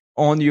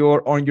on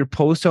your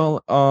post on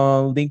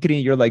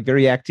LinkedIn, you're like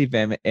very active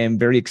and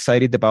very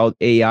excited about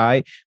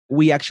AI.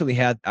 We actually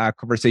had a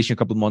conversation a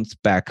couple of months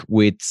back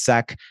with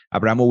Zach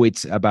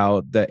Abramowitz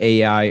about the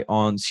AI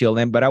on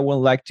CLM, but I would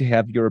like to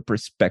have your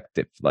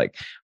perspective. Like,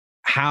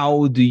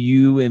 how do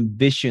you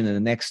envision in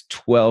the next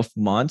 12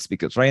 months?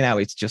 Because right now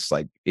it's just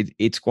like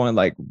it's going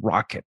like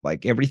rocket.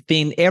 Like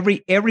everything,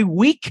 every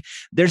week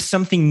there's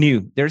something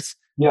new. I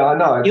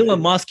know.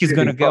 Elon Musk is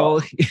gonna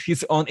go.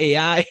 He's on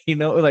AI.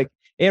 Like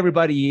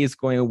everybody is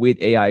going with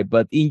AI.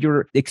 But in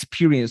your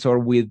experience, or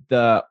with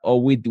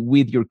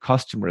your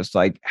customers,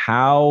 like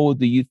how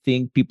do you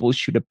think people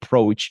should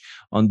approach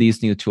on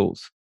these new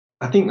tools?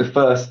 I think the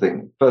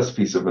first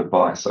piece of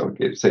advice I would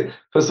give,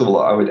 first of all,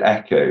 I would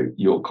echo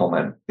your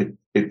comment.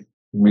 It's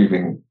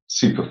moving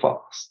super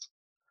fast.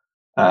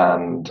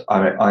 And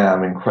I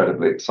am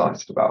incredibly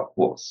excited about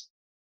what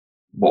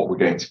we're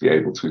going to be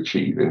able to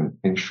achieve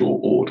in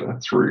short order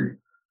through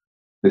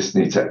this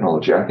new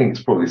technology. I think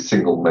it's probably the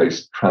single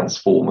most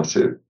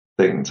transformative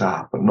thing to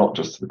happen, not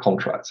just to the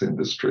contracts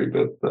industry,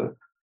 but the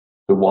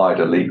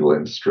wider legal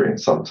industry in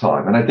some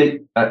time. And I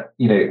think,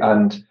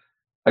 and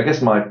I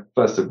guess my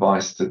first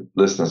advice to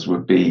listeners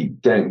would be,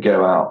 don't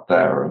go out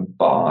there and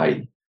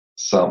buy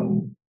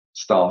some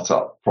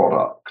startup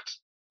product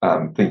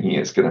thinking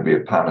it's going to be a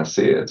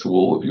panacea to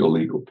all of your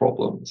legal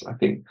problems. I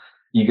think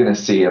you're going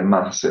to see a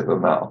massive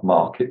amount of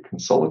market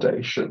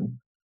consolidation.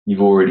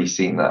 You've already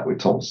seen that with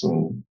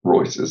Thomson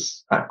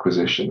Reuters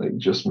acquisition that you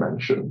just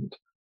mentioned,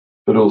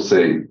 but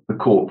also the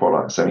core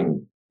products. I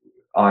mean,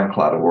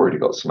 Ironclad have already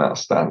got some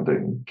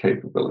outstanding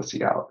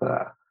capability out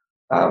there.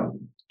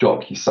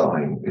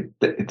 DocuSign,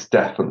 it's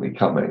definitely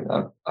coming.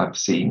 I've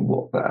seen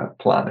what they're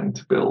planning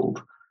to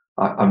build.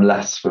 I'm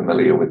less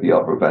familiar with the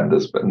other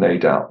vendors, but no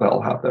doubt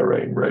they'll have their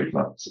own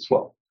roadmaps as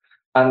well.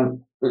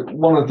 And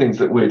one of the things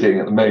that we're doing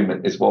at the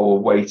moment is, while we're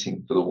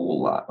waiting for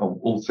all that, and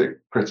also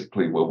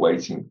critically, we're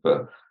waiting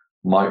for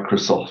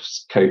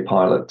Microsoft's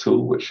Copilot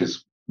tool, which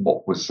is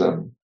what was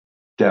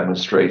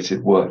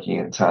demonstrated working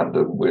in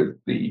tandem with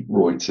the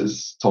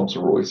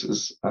Thomson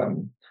Reuters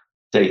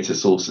data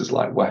sources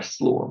like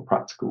Westlaw and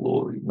Practical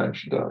Law that you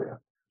mentioned earlier.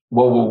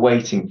 While we're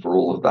waiting for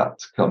all of that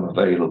to come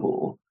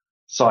available,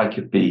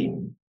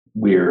 Psychobeam,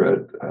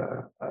 we're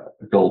a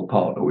gold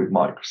partner with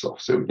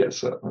Microsoft, so we get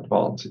certain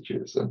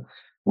advantages. And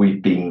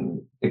we've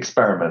been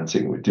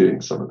experimenting with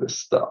doing some of this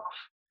stuff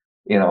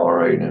in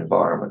our own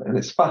environment. And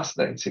it's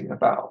fascinating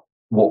about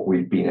what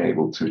we've been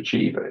able to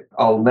achieve.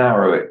 I'll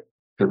narrow it,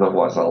 because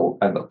otherwise I'll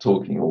end up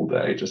talking all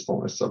day just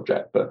on this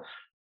subject. But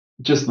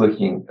just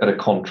looking at a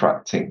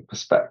contracting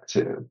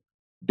perspective,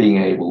 being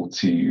able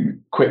to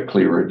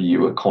quickly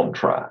review a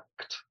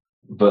contract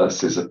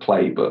versus a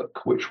playbook,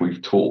 which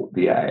we've taught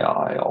the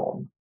AI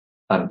on,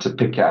 and to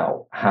pick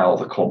out how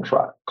the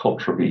contract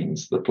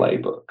contravenes the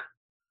playbook.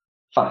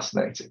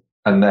 Fascinating.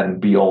 And then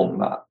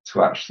beyond that,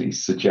 to actually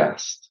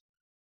suggest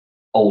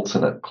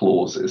alternate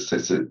clauses,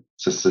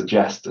 to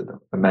suggest an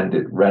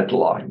amended red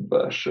line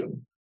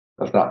version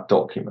of that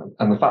document.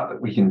 And the fact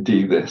that we can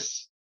do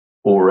this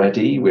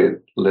already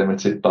with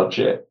limited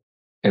budget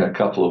in a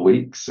couple of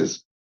weeks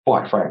is,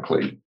 quite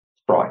frankly,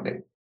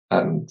 frightening.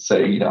 And so,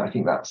 I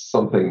think that's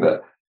something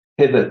that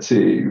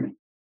hitherto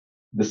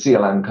the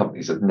CLM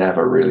companies have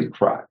never really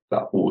cracked,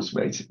 that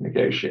automated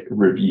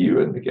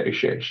review and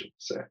negotiation.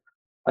 So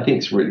I think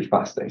it's really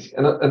fascinating.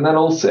 And then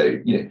also,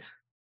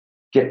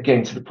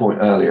 getting to the point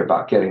earlier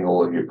about getting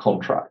all of your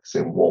contracts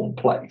in one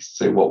place.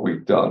 So what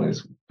we've done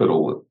is put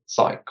all the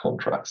site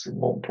contracts in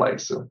one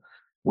place, and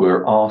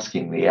we're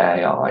asking the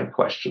AI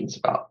questions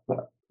about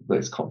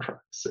those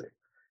contracts. So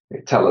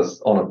tell us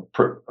on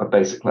a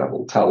basic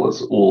level, tell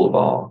us all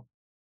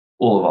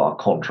of our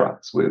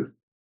contracts with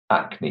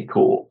Acme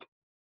Corp,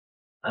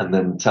 and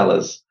then tell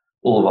us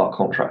all of our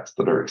contracts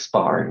that are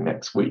expiring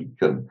next week.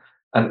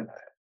 And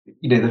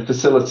the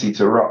facility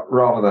to,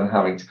 rather than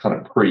having to kind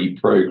of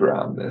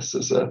pre-program this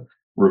as a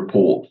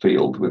report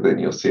field within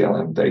your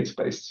CLM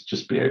database, to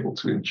just be able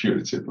to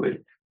intuitively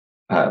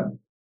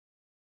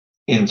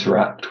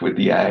interact with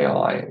the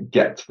AI and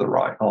get to the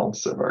right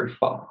answer very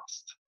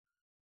fast.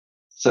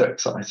 So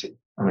exciting.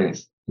 I mean,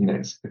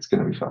 it's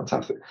going to be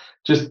fantastic.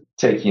 Just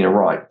taking a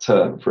right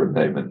turn for a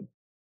moment,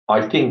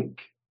 I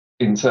think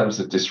in terms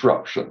of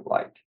disruption,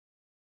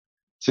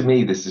 to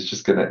me, this is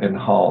just going to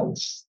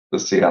enhance the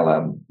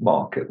CLM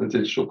market, the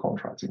digital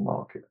contracting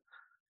market.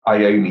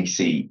 I only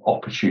see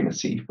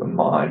opportunity for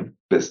my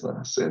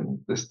business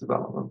in this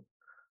development.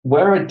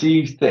 Where I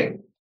do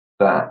think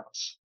that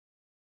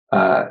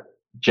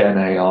Gen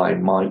AI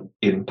might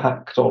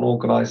impact on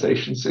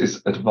organizations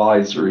is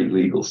advisory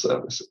legal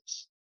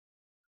services.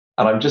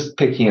 And I'm just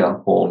picking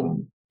up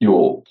on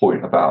your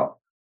point about,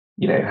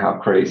 how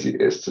crazy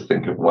it is to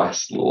think of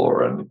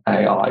Westlaw and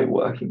AI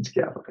working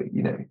together.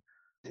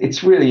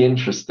 It's really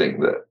interesting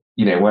that,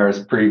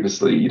 whereas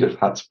previously you'd have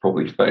had to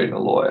probably phone a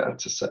lawyer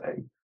to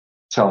say,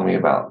 tell me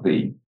about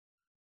the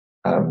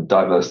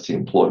diversity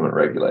employment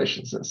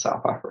regulations in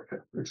South Africa,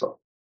 for example,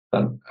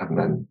 and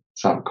then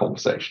to have a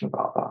conversation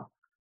about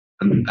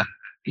that.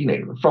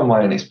 from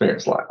my own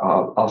experience, like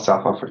our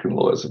South African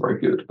lawyers are very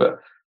good, but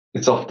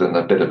it's often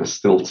a bit of a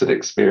stilted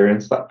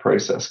experience, that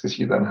process, because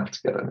you then have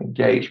to get an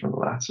engagement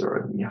letter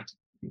and you have to,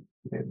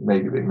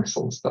 maybe they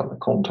misunderstand the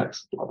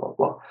context, blah, blah,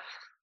 blah.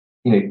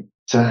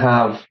 To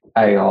have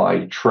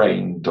AI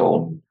trained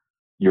on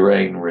your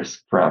own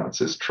risk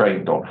parameters,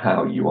 trained on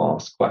how you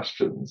ask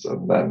questions,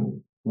 and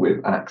then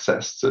with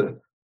access to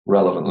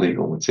relevant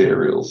legal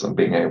materials and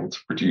being able to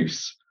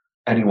produce,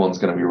 anyone's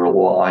going to be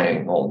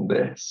relying on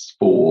this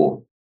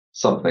for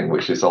something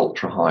which is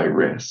ultra high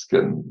risk.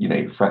 And,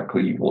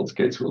 frankly, you want to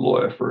go to a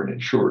lawyer for an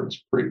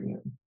insurance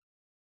premium.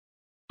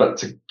 But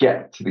to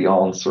get to the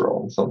answer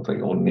on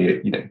something, or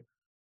near,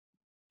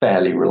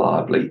 fairly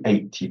reliably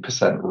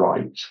 80%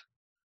 right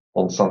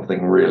on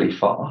something really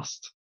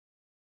fast,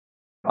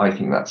 I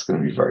think that's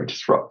going to be very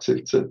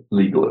disruptive to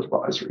legal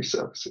advisory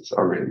services.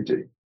 I really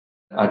do.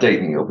 I don't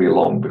think it'll be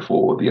long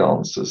before the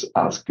answer's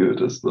as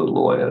good as the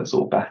lawyers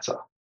or better.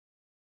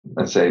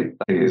 And so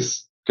it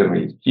is going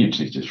to be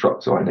hugely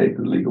disruptive. I know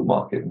the legal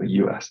market in the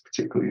US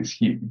particularly is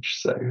huge.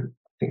 So I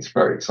think it's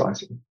very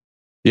exciting.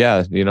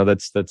 Yeah,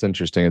 that's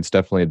interesting. It's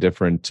definitely a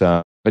different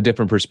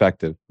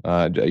perspective,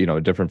 a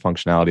different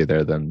functionality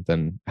there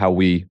than how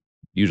we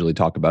usually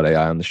talk about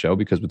AI on the show,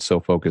 because it's so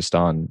focused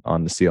on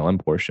the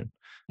CLM portion,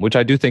 which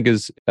I do think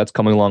that's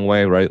coming a long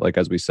way, right? Like,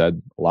 as we said,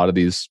 a lot of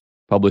these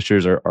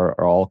publishers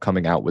are all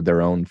coming out with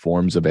their own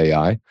forms of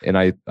AI. And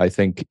I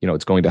think,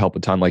 it's going to help a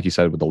ton, like you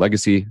said, with the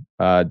legacy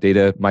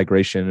data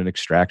migration and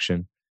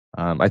extraction.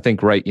 I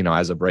think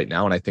as of right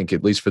now, and I think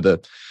at least for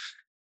the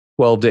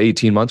 12 to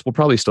 18 months, we're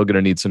probably still going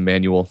to need some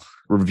manual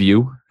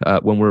review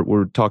when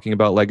we're talking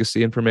about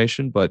legacy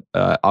information. But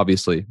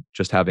obviously,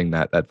 just having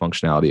that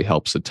functionality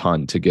helps a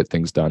ton to get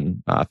things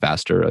done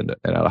faster and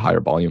at a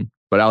higher volume.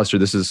 But Alistair,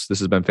 this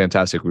has been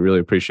fantastic. We really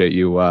appreciate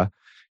you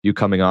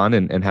coming on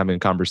and having a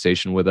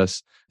conversation with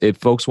us. If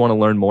folks want to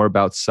learn more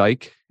about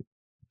Psych,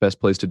 best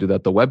place to do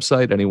that, the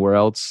website, anywhere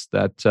else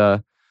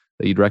that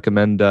you'd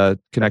recommend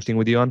connecting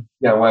with you on?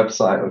 Yeah,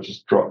 website, or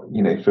just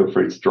feel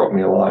free to drop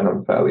me a line.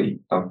 I'm fairly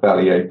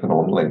open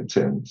on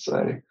LinkedIn.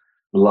 So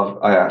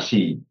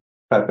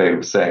Pepe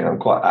was saying I'm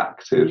quite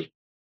active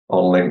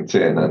on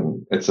LinkedIn,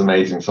 and it's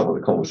amazing some of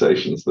the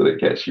conversations that it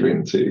gets you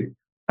into.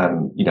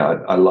 And,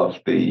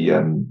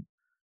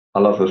 I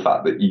love the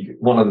fact that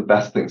one of the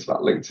best things about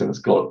LinkedIn has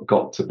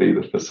got to be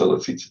the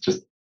facility to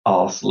just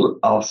ask your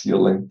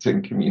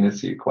LinkedIn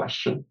community a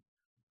question.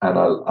 And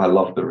I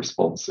love the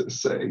responses.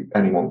 So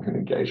anyone can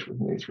engage with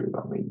me through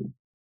that medium.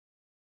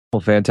 Well,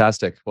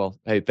 fantastic. Well,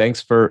 hey,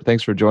 thanks for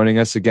joining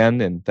us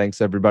again. And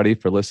thanks everybody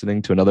for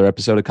listening to another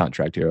episode of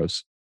Contract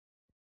Heroes.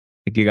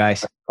 Thank you,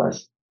 guys.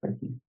 Thank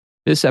you.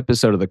 This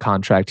episode of the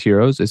Contract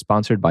Heroes is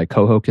sponsored by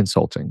Coho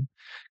Consulting.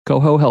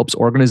 Coho helps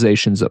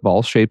organizations of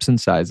all shapes and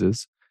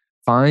sizes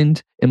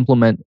find,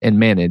 implement, and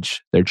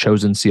manage their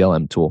chosen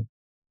CLM tool.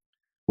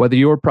 Whether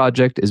your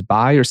project is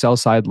buy or sell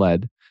side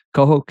led,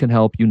 Coho can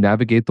help you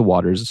navigate the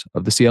waters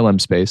of the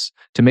CLM space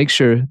to make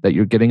sure that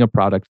you're getting a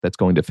product that's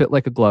going to fit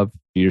like a glove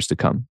for years to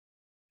come.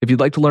 If you'd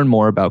like to learn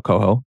more about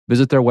Coho,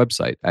 visit their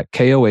website at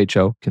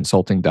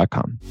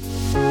kohoconsulting.com.